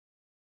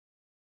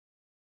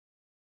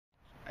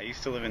I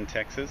used to live in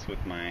Texas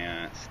with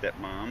my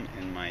stepmom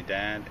and my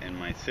dad and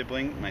my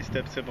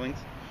step siblings,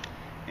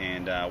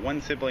 and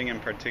one sibling in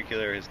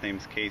particular. His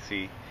name's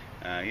Casey.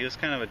 He was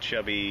kind of a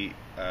chubby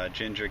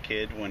ginger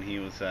kid when he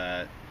was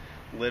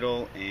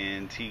little,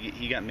 and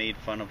he got made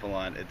fun of a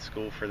lot at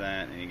school for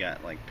that, and he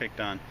got like picked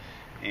on.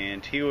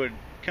 And he would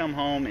come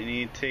home and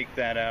he'd take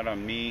that out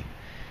on me,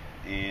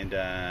 and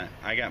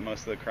I got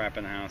most of the crap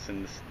in the house,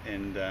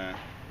 and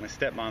my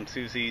stepmom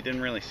Susie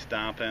didn't really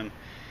stop him,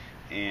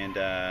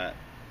 and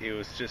it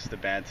was just a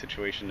bad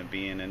situation to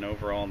be in, and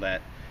overall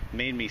that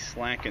made me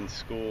slack in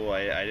school.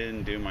 I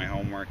didn't do my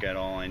homework at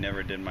all. I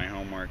never did my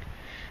homework,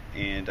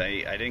 and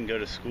I didn't go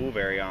to school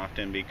very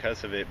often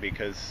because of it,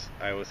 because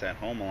I was at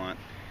home a lot,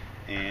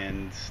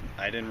 and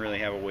I didn't really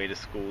have a way to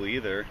school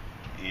either,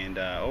 and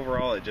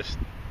overall it just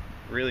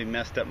really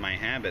messed up my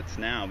habits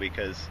now,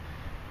 because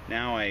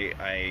now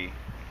I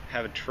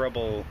have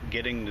trouble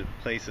getting to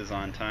places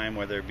on time,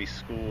 whether it be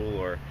school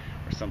or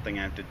something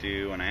I have to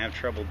do, and I have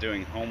trouble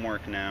doing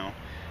homework now.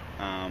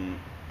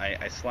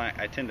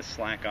 I tend to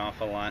slack off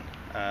a lot,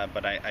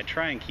 but I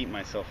try and keep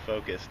myself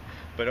focused.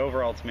 But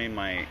overall, it's made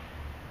my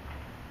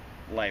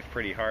life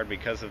pretty hard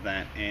because of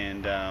that.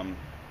 And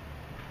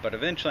but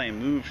eventually, I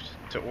moved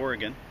to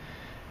Oregon,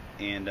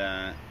 and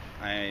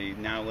I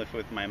now live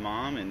with my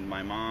mom, and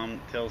my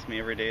mom tells me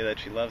every day that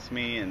she loves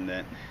me and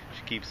that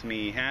she keeps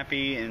me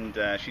happy, and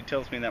she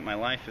tells me that my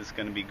life is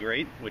going to be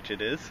great, which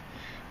it is.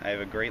 I have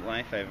a great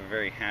life. I have a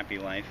very happy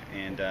life,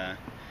 and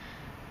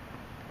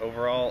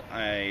overall,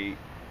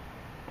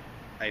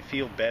 I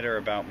feel better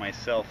about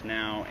myself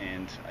now,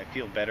 and I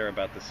feel better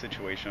about the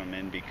situation I'm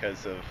in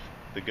because of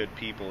the good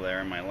people that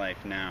are in my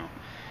life now.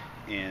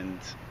 And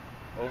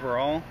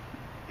overall,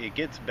 it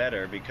gets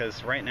better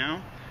because right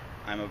now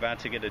I'm about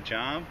to get a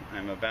job.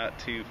 I'm about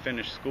to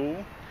finish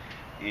school,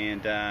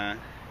 and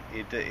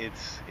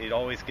it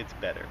always gets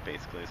better.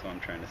 Basically, is what I'm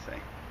trying to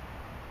say.